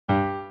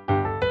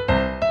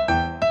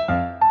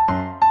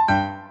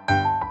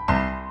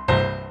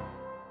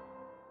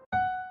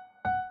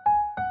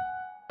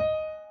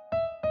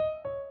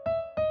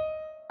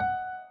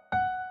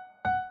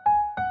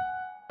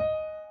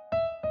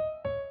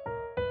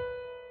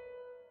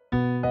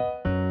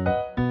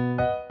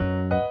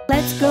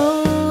Let's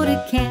go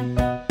to camp.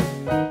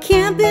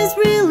 Camp is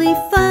really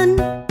fun.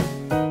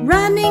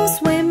 Running,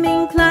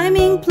 swimming,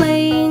 climbing,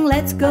 playing.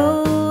 Let's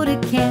go to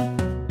camp.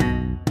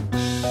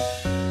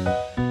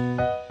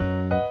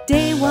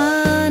 Day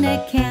 1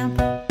 at camp.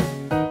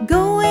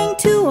 Going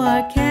to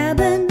our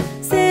cabin.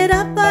 Set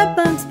up our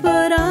bunks,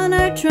 put on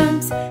our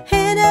trunks.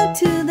 Head out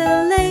to the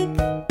lake.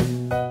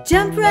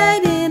 Jump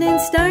right in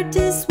and start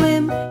to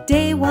swim.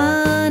 Day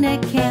 1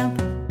 at camp.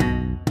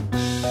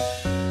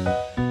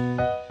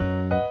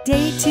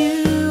 Day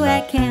 2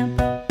 at camp.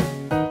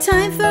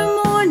 Time for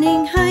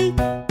morning hike.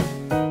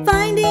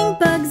 Finding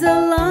bugs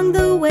along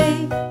the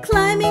way.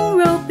 Climbing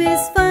rope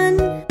is fun.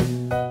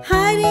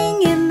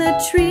 Hiding in the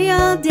tree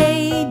all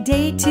day.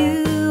 Day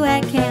 2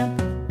 at camp.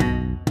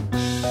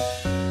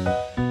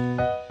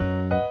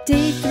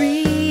 Day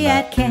 3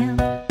 at camp.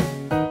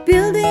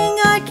 Building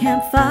our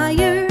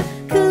campfire.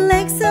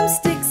 Collect some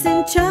sticks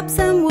and chop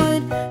some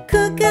wood.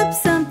 Cook up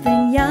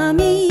something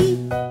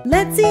yummy.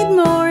 Let's eat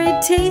more,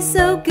 it tastes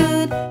so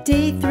good.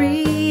 Day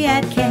 3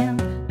 at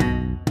camp.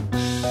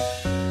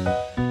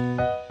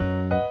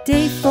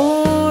 Day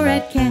 4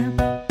 at camp.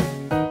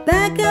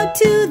 Back out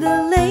to the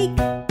lake.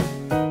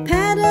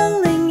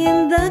 Paddling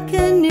in the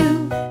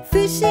canoe.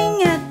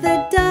 Fishing at the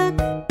dock.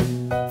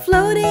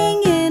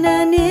 Floating in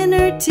an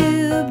inner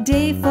tube.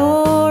 Day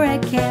 4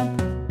 at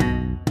camp.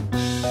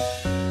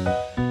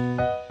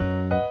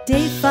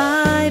 Day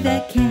 5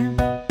 at camp.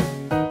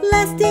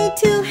 Last day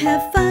to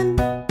have fun.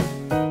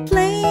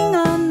 Playing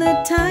on the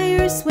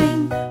tire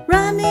swing.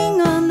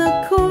 Running on the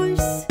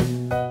course.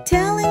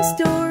 Telling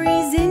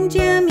stories in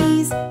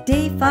jammies.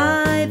 Day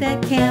 5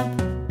 at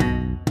camp.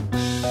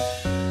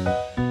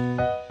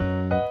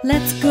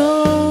 Let's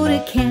go to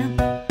camp.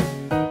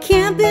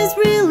 Camp is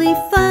really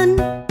fun.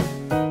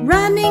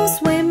 Running,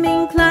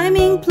 swimming,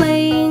 climbing,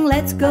 playing.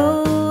 Let's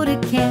go to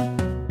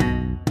camp.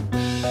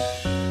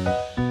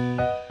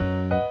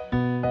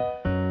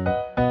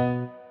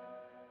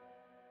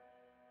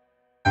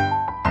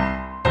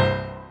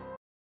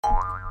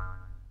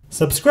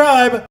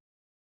 Subscribe!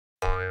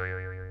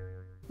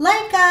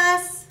 Like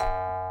us!